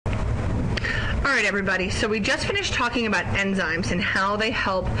All right, everybody, so we just finished talking about enzymes and how they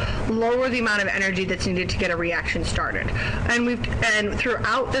help lower the amount of energy that's needed to get a reaction started. And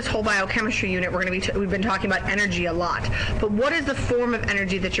throughout this whole biochemistry unit, we've been talking about energy a lot. But what is the form of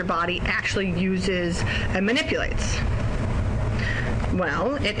energy that your body actually uses and manipulates?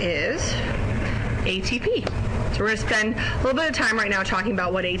 Well, it is ATP. So we're going to spend a little bit of time right now talking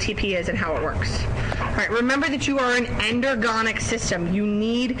about what ATP is and how it works. All right, remember that you are an endergonic system. You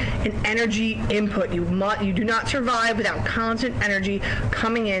need an energy input. You do not survive without constant energy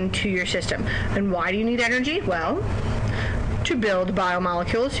coming into your system. And why do you need energy? Well, to build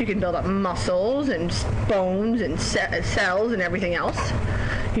biomolecules so you can build up muscles and bones and cells and everything else.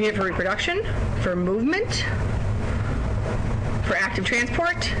 You need it for reproduction, for movement, for active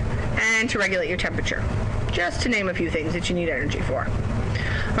transport, and to regulate your temperature. Just to name a few things that you need energy for.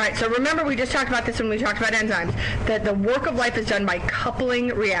 All right, so remember we just talked about this when we talked about enzymes, that the work of life is done by coupling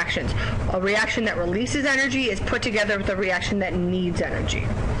reactions. A reaction that releases energy is put together with a reaction that needs energy.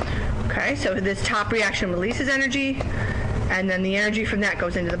 Okay, so this top reaction releases energy, and then the energy from that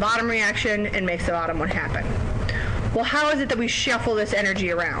goes into the bottom reaction and makes the bottom one happen. Well, how is it that we shuffle this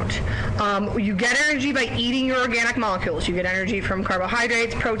energy around? You get energy by eating your organic molecules. You get energy from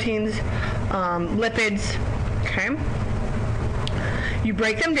carbohydrates, proteins, lipids, okay? You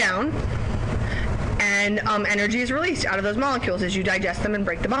break them down, and energy is released out of those molecules as you digest them and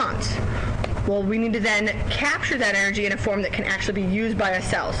break the bonds. Well, we need to then capture that energy in a form that can actually be used by a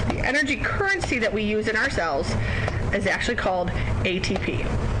cell. So the energy currency that we use in our cells is actually called ATP.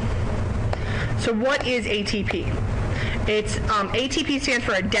 So what is ATP? It's ATP stands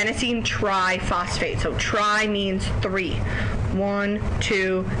for adenosine triphosphate. So tri means 3. 1,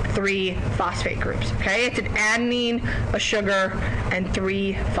 2, 3 phosphate groups. Okay, it's an adenine, a sugar, and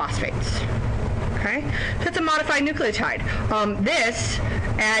 3 phosphates. Okay, so it's a modified nucleotide. This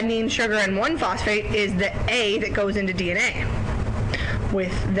adenine, sugar, and 1 phosphate is the A that goes into DNA.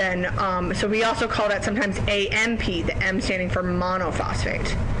 With then, so we also call that sometimes AMP, the M standing for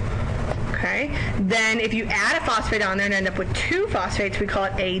monophosphate. Okay, then if you add a phosphate on there and end up with 2 phosphates, we call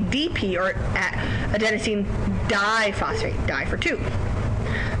it ADP, or adenosine diphosphate, di for 2.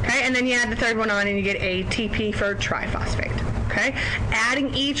 Okay, and then you add the third one on and you get ATP for triphosphate. Okay,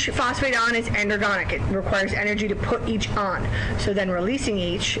 adding each phosphate on is endergonic. It requires energy to put each on. So then releasing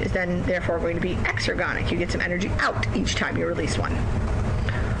each is then therefore going to be exergonic. You get some energy out each time you release one.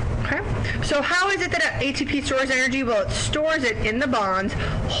 Okay, so how is it that ATP stores energy? Well, it stores it in the bonds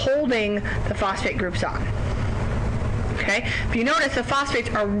holding the phosphate groups on. Okay, if you notice, the phosphates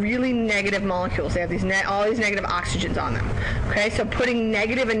are really negative molecules. They have these all these negative oxygens on them. Okay, so putting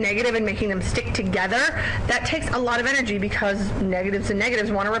negative and negative and making them stick together, that takes a lot of energy because negatives and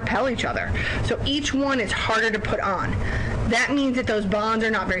negatives want to repel each other. So each one is harder to put on. That means that those bonds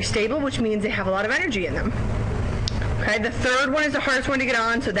are not very stable, which means they have a lot of energy in them. Okay, the third one is the hardest one to get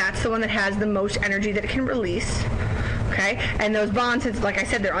on, so that's the one that has the most energy that it can release. Okay, and those bonds, like I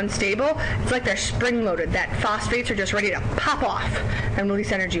said, they're unstable. It's like they're spring-loaded. That phosphates are just ready to pop off and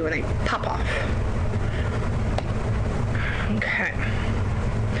release energy when they pop off. Okay.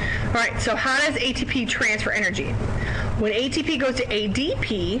 All right, so how does ATP transfer energy? When ATP goes to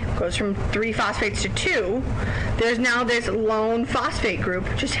ADP, goes from 3 phosphates to 2, there's now this lone phosphate group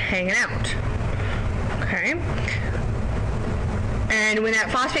just hanging out. Okay. And when that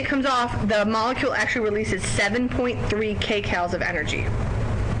phosphate comes off, the molecule actually releases 7.3 kcals of energy.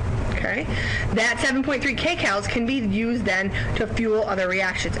 Okay? That 7.3 kcals can be used then to fuel other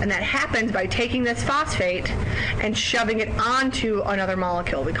reactions. And that happens by taking this phosphate and shoving it onto another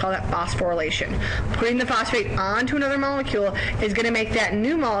molecule. We call that phosphorylation. Putting the phosphate onto another molecule is going to make that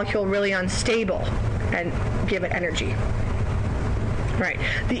new molecule really unstable and give it energy. Right.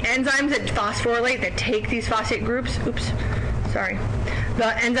 The enzymes that phosphorylate, that take these phosphate groups, the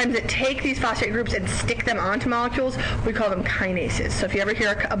enzymes that take these phosphate groups and stick them onto molecules, we call them kinases. So if you ever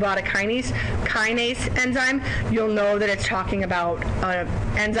hear about a kinase enzyme, you'll know that it's talking about an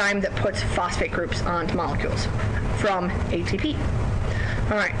enzyme that puts phosphate groups onto molecules from ATP.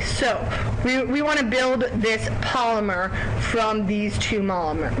 All right, so we want to build this polymer from these 2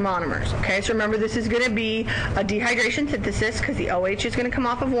 monomers. Okay, so remember this is going to be a dehydration synthesis because the OH is going to come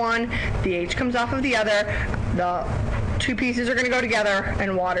off of one, the H comes off of the other, the 2 pieces are going to go together,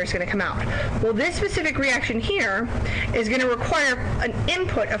 and water is going to come out. Well, this specific reaction here is going to require an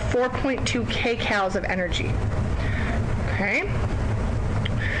input of 4.2 kcals of energy. Okay?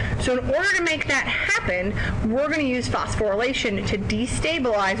 So in order to make that happen, we're going to use phosphorylation to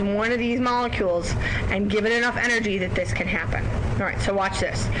destabilize one of these molecules and give it enough energy that this can happen. All right, so watch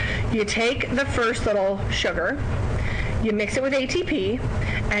this. You take the first little sugar, you mix it with ATP,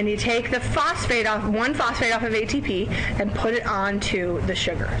 and you take the phosphate off, one phosphate off of ATP, and put it onto the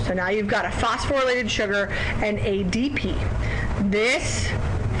sugar. So now you've got a phosphorylated sugar and ADP. This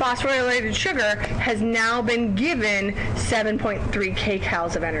phosphorylated sugar has now been given 7.3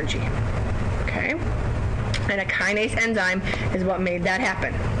 kcals of energy. Okay? And a kinase enzyme is what made that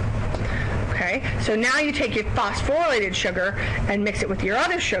happen. Okay? So now you take your phosphorylated sugar and mix it with your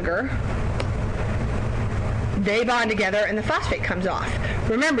other sugar. They bond together and the phosphate comes off.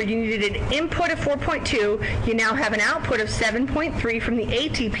 Remember, you needed an input of 4.2. You now have an output of 7.3 from the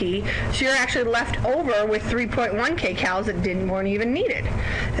ATP, so you're actually left over with 3.1 kcals that weren't even needed.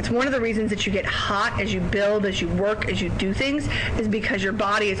 That's one of the reasons that you get hot as you build, as you work, as you do things, is because your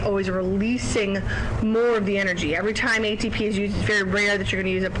body is always releasing more of the energy. Every time ATP is used, it's very rare that you're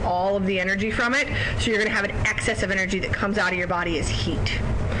going to use up all of the energy from it, so you're going to have an excess of energy that comes out of your body as heat.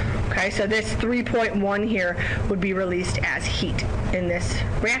 Okay, so this 3.1 here would be released as heat in this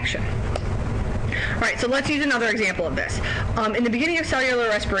reaction. All right, so let's use another example of this. In the beginning of cellular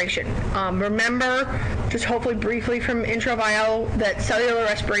respiration, remember, just hopefully briefly from intro bio, that cellular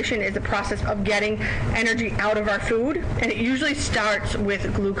respiration is the process of getting energy out of our food, and it usually starts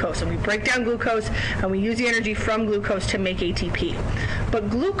with glucose. And we break down glucose, and we use the energy from glucose to make ATP. But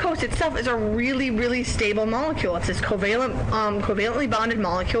glucose itself is a really, really stable molecule. It's this covalently bonded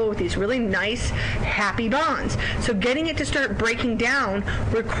molecule with these really nice, happy bonds. So getting it to start breaking down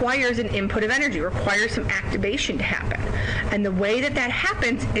requires an input of energy, requires some activation to happen. And the way that that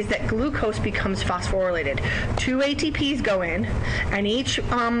happens is that glucose becomes phosphorylated. 2 ATPs go in, and each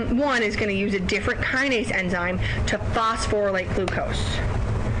one is going to use a different kinase enzyme to phosphorylate glucose.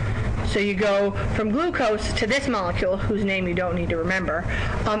 So you go from glucose to this molecule, whose name you don't need to remember,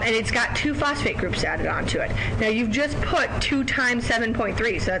 and it's got 2 phosphate groups added onto it. Now you've just put 2 times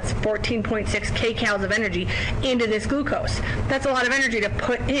 7.3, so that's 14.6 kcals of energy into this glucose. That's a lot of energy to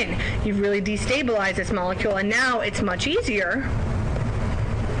put in. You've really destabilized this molecule, and now it's much easier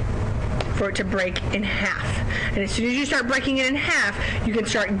for it to break in half. And as soon as you start breaking it in half, you can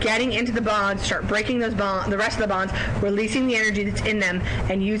start getting into the bonds, start breaking those bonds, the rest of the bonds, releasing the energy that's in them,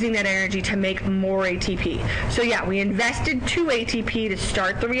 and using that energy to make more ATP. So yeah, we invested 2 ATP to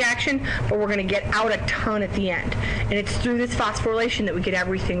start the reaction, but we're going to get out a ton at the end. And it's through this phosphorylation that we get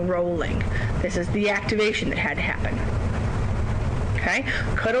everything rolling. This is the activation that had to happen. Okay?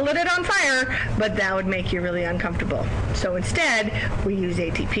 Could have lit it on fire, but that would make you really uncomfortable. So instead, we use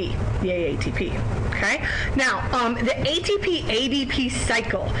ATP, yay ATP. Okay? Now, the ATP-ADP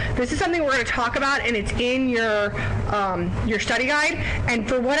cycle. This is something we're going to talk about, and it's in your study guide. And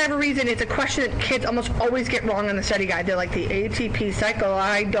for whatever reason, it's a question that kids almost always get wrong on the study guide. They're like, the ATP cycle,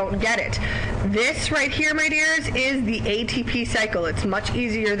 I don't get it. This right here, my dears, is the ATP cycle. It's much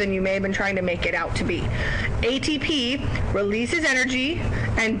easier than you may have been trying to make it out to be. ATP releases energy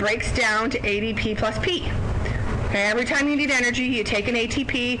and breaks down to ADP plus P. Okay, every time you need energy, you take an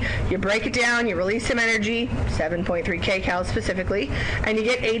ATP, you break it down, you release some energy, 7.3 kcals specifically, and you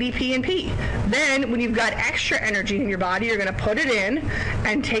get ADP and P. Then, when you've got extra energy in your body, you're going to put it in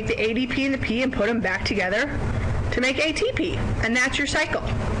and take the ADP and the P and put them back together to make ATP. And that's your cycle,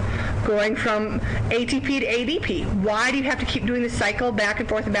 going from ATP to ADP. Why do you have to keep doing this cycle back and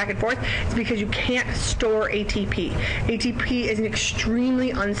forth and back and forth? It's because you can't store ATP. ATP is an extremely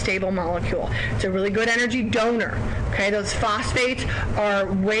unstable molecule. It's a really good energy donor. Okay, those phosphates are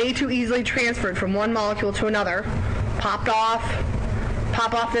way too easily transferred from one molecule to another. Popped off,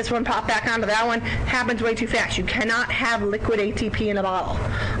 pop off this one, pop back onto that one, happens way too fast. You cannot have liquid ATP in a bottle.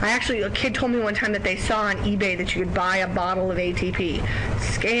 A kid told me one time that they saw on eBay that you could buy a bottle of ATP.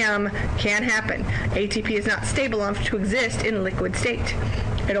 Scam, can't happen. ATP is not stable enough to exist in liquid state.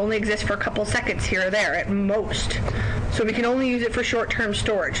 It only exists for a couple seconds here or there at most. So we can only use it for short-term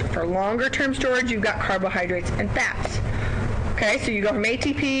storage. For longer-term storage, you've got carbohydrates and fats. Okay, so you go from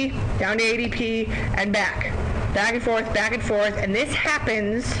ATP down to ADP and back. Back and forth, and this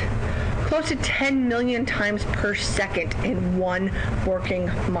happens close to 10 million times per second in one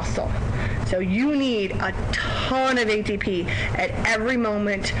working muscle. So you need a ton of ATP at every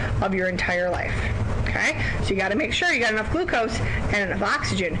moment of your entire life. Okay? So you got to make sure you got enough glucose and enough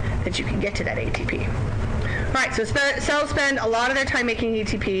oxygen that you can get to that ATP. All right, so cells spend a lot of their time making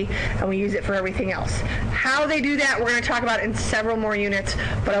ATP, and we use it for everything else. How they do that, we're going to talk about in several more units,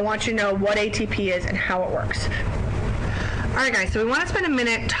 but I want you to know what ATP is and how it works. All right, guys, so we want to spend a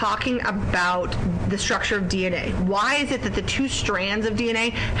minute talking about the structure of DNA. Why is it that the two strands of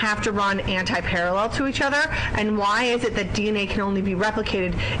DNA have to run anti-parallel to each other? And why is it that DNA can only be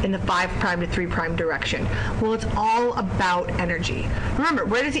replicated in the 5' to 3' direction? Well, it's all about energy. Remember,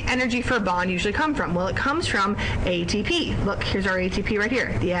 where does the energy for a bond usually come from? Well, it comes from ATP. Look, here's our ATP right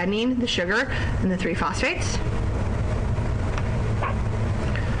here. The adenine, the sugar, and the 3 phosphates.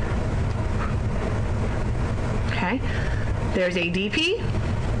 Okay, there's ADP,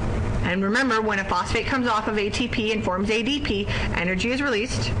 and remember, when a phosphate comes off of ATP and forms ADP, energy is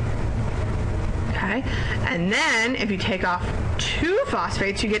released. Okay, and then if you take off 2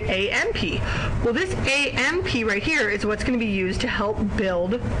 phosphates, you get AMP. Well, this AMP right here is what's going to be used to help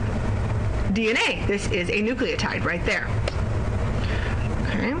build DNA. This is a nucleotide right there.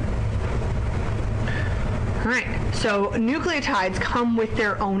 Okay. All right, so nucleotides come with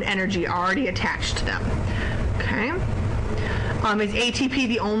their own energy already attached to them. Okay. Is ATP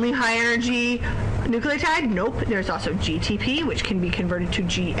the only high energy nucleotide? Nope. There's also GTP, which can be converted to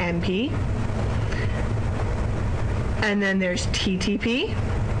GMP. And then there's TTP,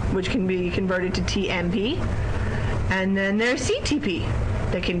 which can be converted to TMP. And then there's CTP,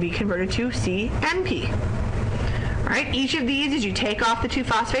 that can be converted to CNP. Right? Each of these, as you take off the 2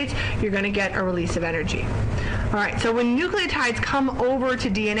 phosphates, you're going to get a release of energy. All right, so when nucleotides come over to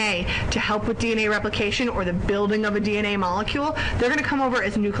DNA to help with DNA replication or the building of a DNA molecule, they're going to come over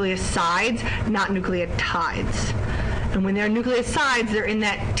as nucleosides, not nucleotides. And when they're nucleosides, they're in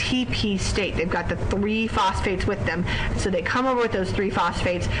that TP state. They've got the 3 phosphates with them. So they come over with those 3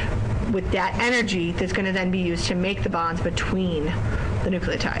 phosphates with that energy that's going to then be used to make the bonds between the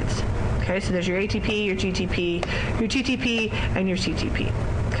nucleotides. Okay, so there's your ATP, your GTP, your TTP, and your CTP.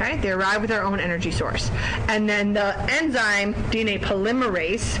 Okay, they arrive with their own energy source. And then the enzyme, DNA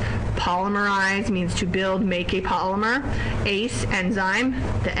polymerase, polymerize means to build, make a polymer. ACE enzyme,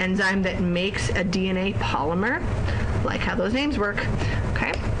 the enzyme that makes a DNA polymer. Like how those names work.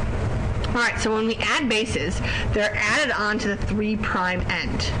 Okay. All right, so when we add bases, they're added onto the 3'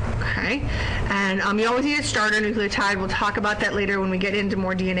 end. Okay, and you always need a starter nucleotide. We'll talk about that later when we get into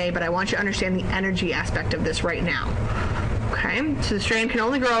more DNA, but I want you to understand the energy aspect of this right now. Okay, so the strand can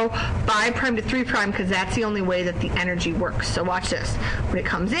only grow 5' to 3' because that's the only way that the energy works. So watch this. When it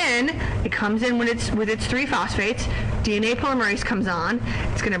comes in when it's with its 3 phosphates. DNA polymerase comes on.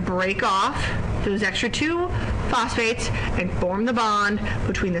 It's going to break off those extra 2 phosphates and form the bond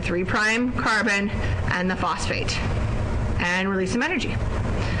between the 3' carbon and the phosphate and release some energy.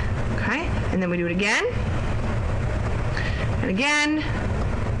 Okay, and then we do it again and again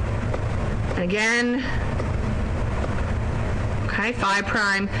and again. Okay,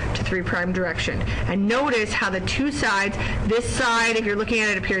 5' to 3' direction. And notice how the 2 sides, this side, if you're looking at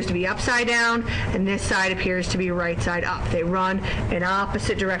it, appears to be upside down, and this side appears to be right side up. They run in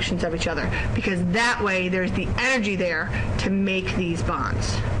opposite directions of each other, because that way there's the energy there to make these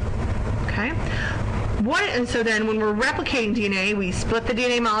bonds. Okay? And so then when we're replicating DNA, we split the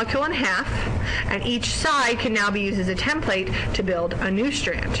DNA molecule in half, and each side can now be used as a template to build a new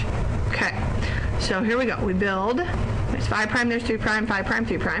strand. Okay, so here we go. We build, there's 5', there's 3', 5',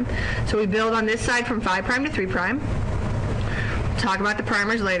 3'. So we build on this side from 5' to 3'. We'll talk about the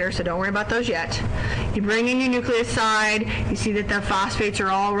primers later, so don't worry about those yet. You bring in your nucleoside. You see that the phosphates are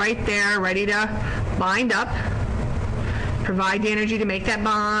all right there, ready to bind up. Provide the energy to make that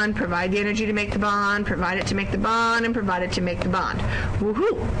bond, provide the energy to make the bond, provide it to make the bond, and provide it to make the bond.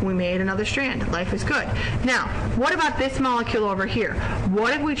 Woohoo! We made another strand. Life is good. Now, what about this molecule over here?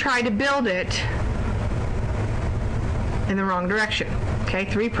 What if we tried to build it in the wrong direction? Okay,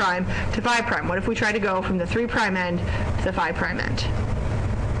 3' to 5'. What if we try to go from the 3' end to the 5' end?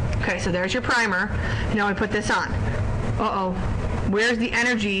 Okay, so there's your primer. Now we put this on. Uh-oh. Where's the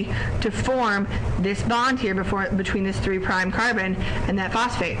energy to form this bond here between this 3' carbon and that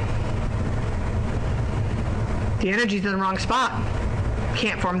phosphate? The energy's in the wrong spot.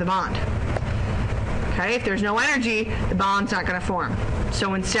 Can't form the bond. Okay, if there's no energy, the bond's not going to form.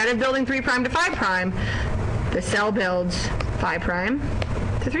 So instead of building 3' to 5', the cell builds 5'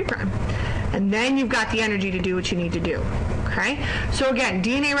 to 3'. And then you've got the energy to do what you need to do. Okay? So again,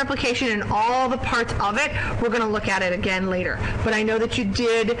 DNA replication and all the parts of it, we're going to look at it again later. But I know that you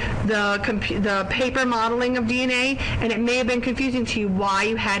did the paper modeling of DNA, and it may have been confusing to you why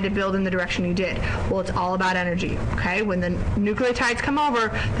you had to build in the direction you did. Well, it's all about energy. Okay? When the nucleotides come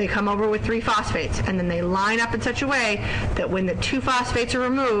over, they come over with 3 phosphates, and then they line up in such a way that when the 2 phosphates are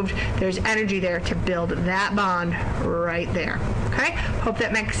removed, there's energy there to build that bond right there. Okay? Hope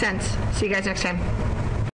that makes sense. See you guys next time.